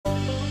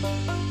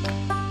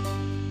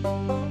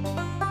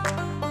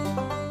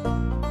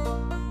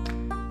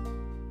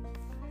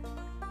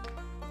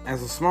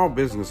As a small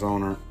business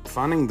owner,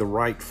 finding the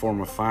right form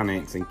of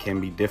financing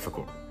can be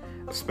difficult,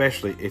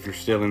 especially if you're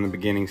still in the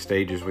beginning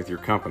stages with your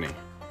company.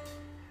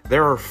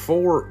 There are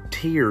 4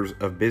 tiers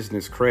of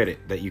business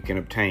credit that you can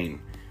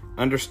obtain.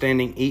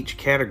 Understanding each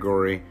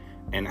category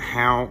and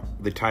how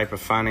the type of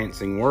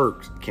financing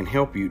works can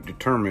help you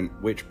determine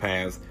which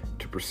paths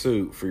to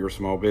pursue for your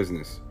small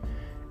business.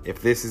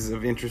 If this is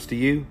of interest to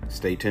you,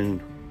 stay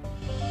tuned.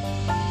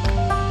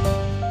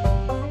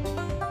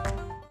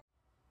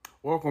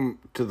 Welcome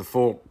to the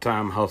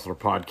Full-Time Hustler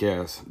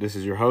Podcast. This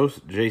is your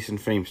host, Jason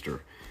Feimster.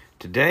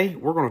 Today,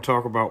 we're going to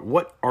talk about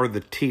what are the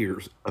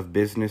tiers of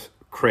business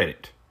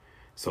credit.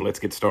 So let's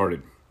get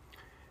started.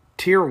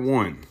 Tier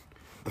 1.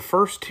 The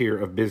first tier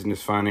of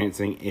business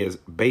financing is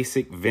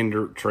basic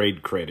vendor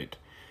trade credit.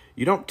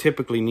 You don't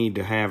typically need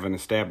to have an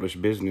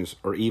established business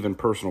or even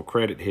personal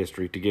credit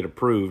history to get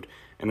approved,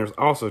 and there's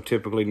also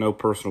typically no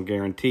personal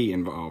guarantee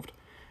involved.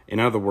 In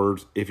other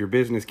words, if your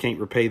business can't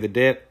repay the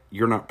debt,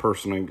 you're not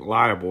personally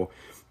liable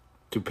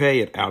to pay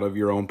it out of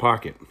your own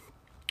pocket.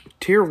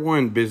 Tier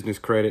 1 business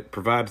credit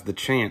provides the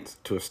chance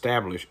to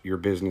establish your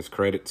business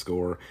credit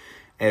score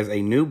as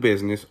a new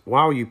business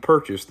while you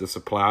purchase the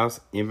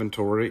supplies,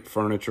 inventory,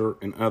 furniture,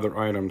 and other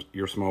items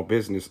your small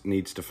business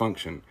needs to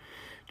function.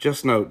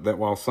 Just note that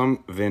while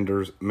some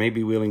vendors may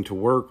be willing to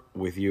work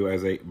with you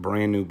as a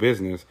brand new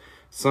business,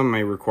 some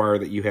may require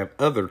that you have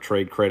other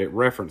trade credit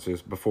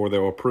references before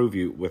they'll approve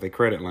you with a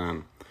credit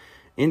line.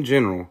 In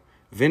general,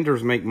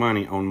 vendors make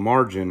money on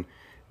margin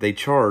they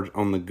charge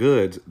on the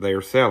goods they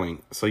are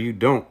selling, so you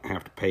don't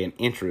have to pay an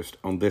interest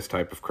on this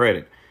type of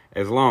credit,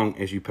 as long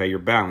as you pay your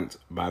balance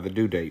by the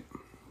due date.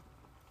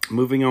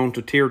 Moving on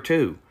to Tier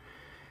 2.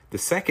 The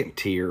second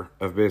tier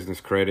of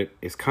business credit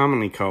is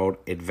commonly called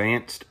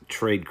advanced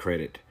trade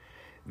credit.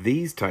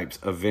 These types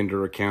of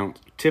vendor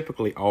accounts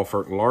typically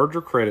offer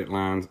larger credit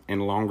lines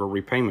and longer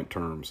repayment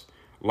terms,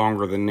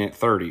 longer than Net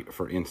 30,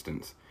 for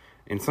instance.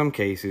 In some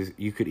cases,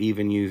 you could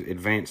even use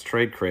advanced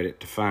trade credit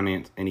to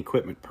finance an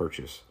equipment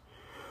purchase.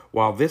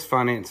 While this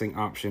financing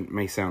option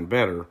may sound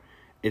better,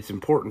 it's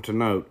important to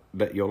note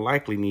that you'll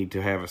likely need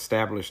to have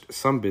established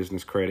some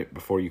business credit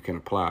before you can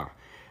apply.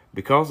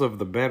 Because of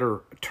the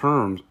better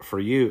terms for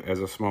you as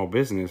a small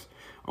business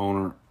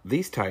owner,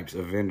 these types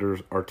of vendors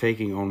are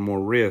taking on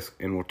more risk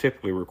and will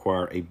typically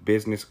require a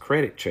business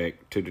credit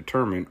check to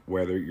determine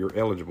whether you're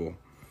eligible.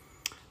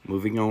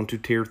 Moving on to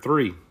Tier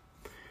 3.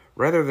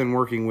 Rather than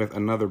working with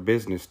another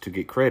business to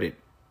get credit,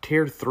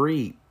 Tier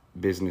 3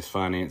 business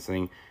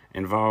financing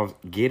involves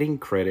getting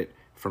credit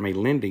from a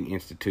lending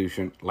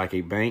institution like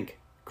a bank,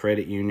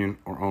 credit union,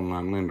 or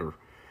online lender.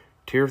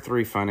 Tier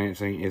 3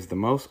 financing is the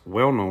most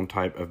well-known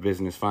type of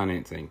business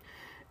financing.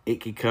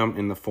 It can come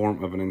in the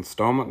form of an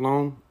installment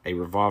loan, a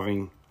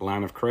revolving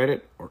line of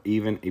credit, or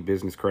even a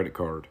business credit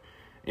card.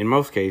 In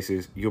most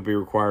cases, you'll be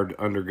required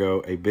to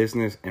undergo a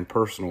business and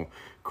personal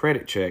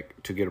credit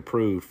check to get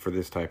approved for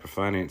this type of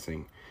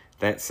financing.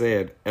 That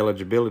said,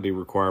 eligibility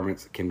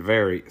requirements can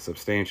vary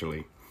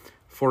substantially.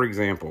 For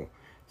example,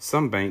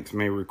 some banks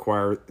may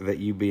require that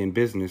you be in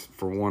business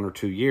for 1 or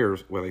 2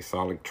 years with a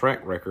solid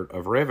track record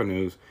of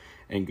revenues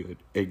and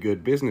a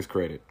good business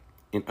credit.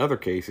 In other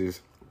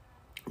cases,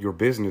 your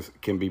business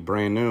can be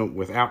brand new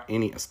without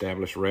any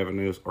established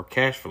revenues or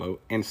cash flow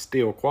and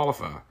still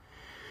qualify.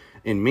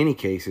 In many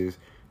cases,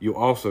 you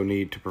also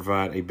need to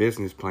provide a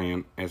business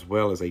plan as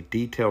well as a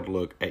detailed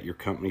look at your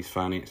company's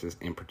finances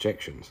and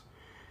projections.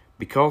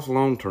 Because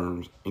loan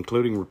terms,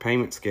 including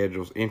repayment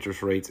schedules,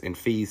 interest rates, and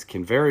fees,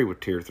 can vary with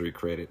Tier 3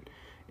 credit,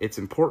 it's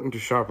important to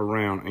shop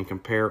around and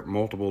compare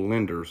multiple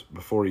lenders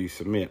before you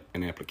submit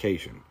an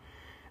application.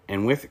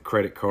 And with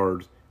credit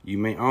cards, you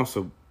may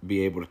also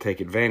be able to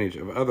take advantage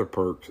of other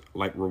perks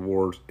like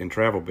rewards and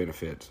travel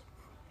benefits.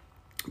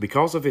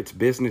 Because of its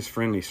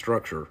business-friendly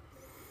structure,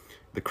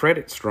 the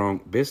Credit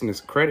Strong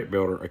Business Credit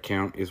Builder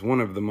account is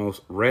one of the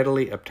most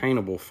readily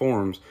obtainable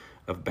forms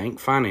of bank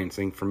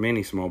financing for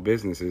many small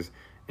businesses,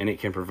 and it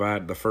can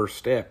provide the first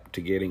step to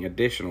getting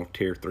additional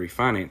Tier 3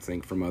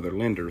 financing from other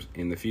lenders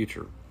in the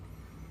future.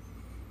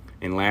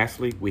 And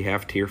lastly, we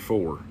have Tier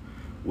 4.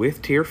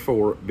 With Tier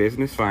 4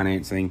 business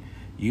financing,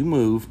 you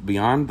move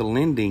beyond the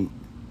lending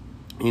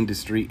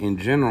industry in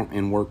general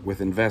and work with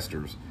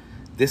investors.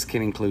 This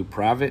can include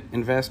private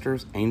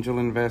investors, angel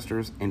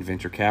investors, and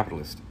venture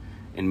capitalists.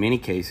 In many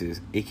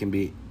cases, it can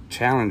be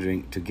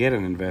challenging to get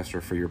an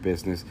investor for your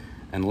business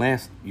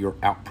unless you're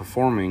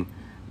outperforming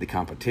the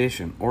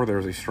competition or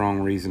there's a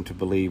strong reason to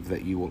believe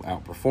that you will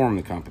outperform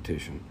the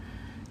competition.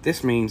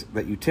 This means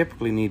that you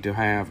typically need to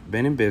have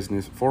been in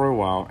business for a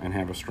while and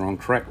have a strong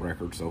track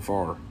record so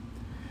far.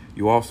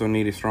 You also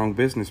need a strong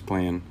business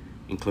plan,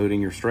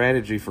 including your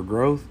strategy for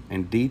growth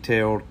and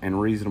detailed and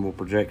reasonable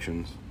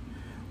projections.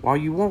 While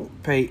you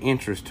won't pay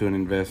interest to an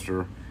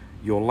investor,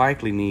 you'll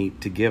likely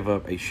need to give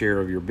up a share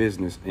of your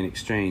business in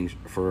exchange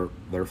for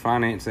their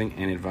financing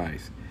and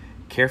advice.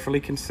 Carefully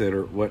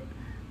consider what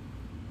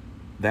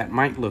that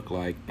might look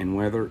like and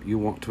whether you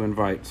want to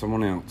invite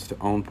someone else to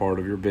own part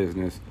of your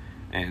business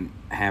and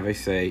have a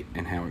say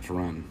in how it's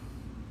run.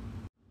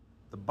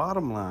 The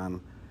bottom line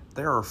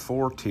There are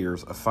 4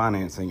 tiers of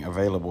financing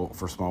available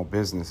for small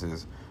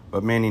businesses,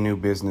 but many new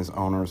business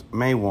owners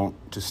may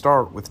want to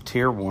start with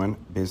Tier 1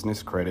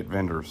 business credit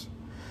vendors.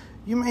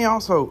 You may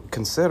also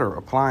consider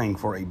applying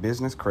for a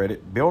business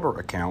credit builder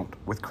account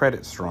with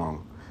Credit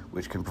Strong,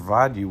 which can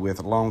provide you with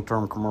a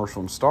long-term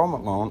commercial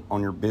installment loan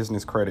on your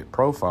business credit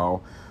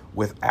profile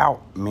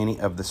without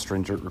many of the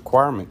stringent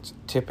requirements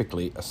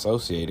typically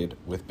associated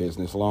with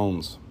business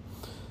loans.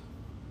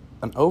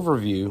 An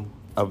overview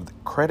of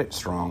Credit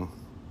Strong.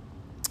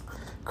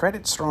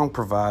 Credit Strong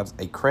provides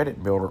a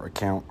credit builder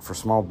account for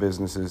small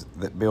businesses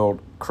that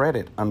build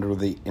credit under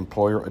the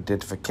employer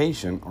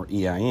identification, or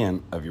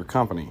EIN, of your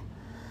company.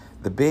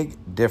 The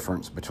big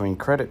difference between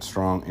Credit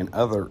Strong and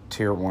other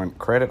Tier 1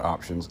 credit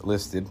options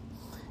listed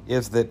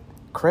is that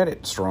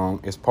Credit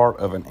Strong is part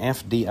of an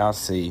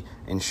FDIC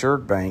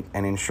insured bank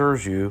and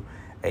insures you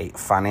a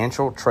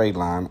financial trade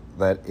line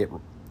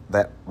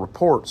that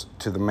reports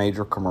to the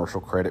major commercial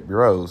credit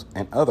bureaus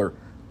and other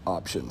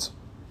options.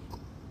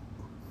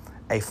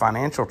 A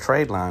financial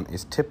trade line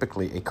is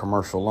typically a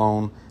commercial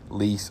loan,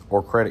 lease,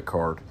 or credit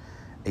card.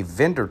 A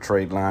vendor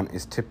trade line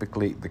is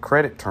typically the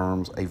credit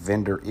terms a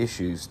vendor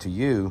issues to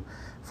you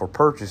for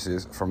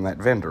purchases from that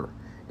vendor.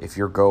 If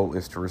your goal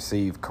is to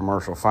receive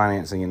commercial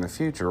financing in the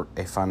future,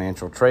 a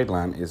financial trade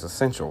line is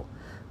essential.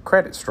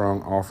 Credit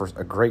Strong offers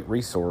a great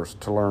resource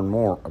to learn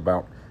more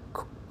about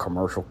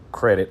commercial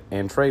credit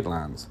and trade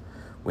lines.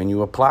 When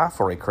you apply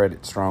for a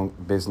Credit Strong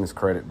business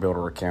credit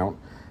builder account,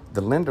 the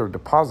lender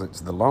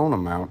deposits the loan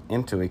amount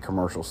into a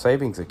commercial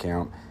savings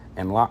account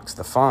and locks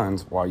the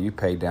funds while you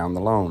pay down the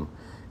loan.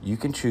 You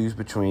can choose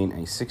between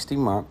a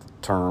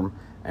 60-month term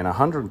and a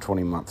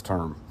 120-month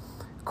term.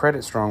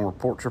 Credit Strong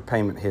reports your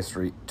payment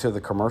history to the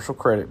commercial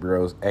credit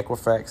bureaus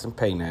Equifax and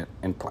PayNet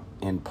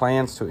and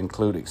plans to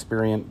include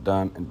Experian,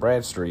 Dun &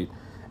 Bradstreet,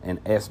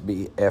 and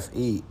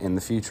SBFE in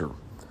the future.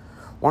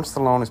 Once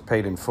the loan is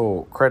paid in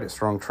full, Credit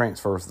Strong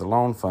transfers the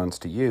loan funds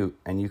to you,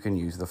 and you can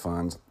use the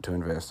funds to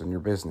invest in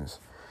your business.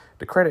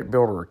 The Credit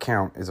Builder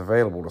account is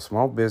available to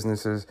small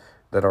businesses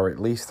that are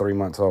at least 3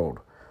 months old.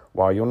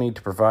 While you'll need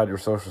to provide your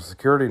Social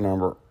Security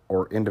number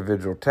or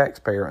individual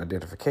taxpayer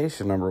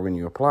identification number when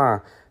you apply,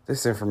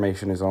 this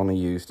information is only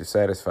used to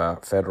satisfy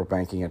federal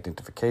banking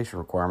identification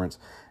requirements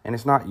and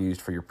is not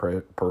used for your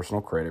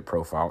personal credit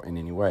profile in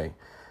any way.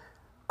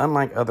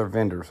 Unlike other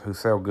vendors who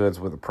sell goods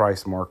with a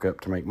price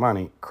markup to make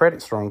money,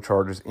 Credit Strong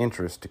charges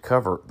interest to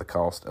cover the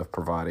cost of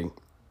providing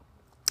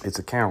its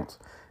accounts.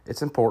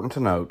 It's important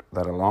to note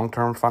that a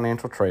long-term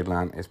financial trade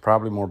line is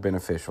probably more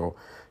beneficial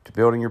to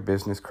building your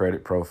business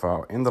credit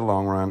profile in the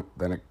long run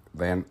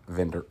than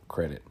vendor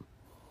credit.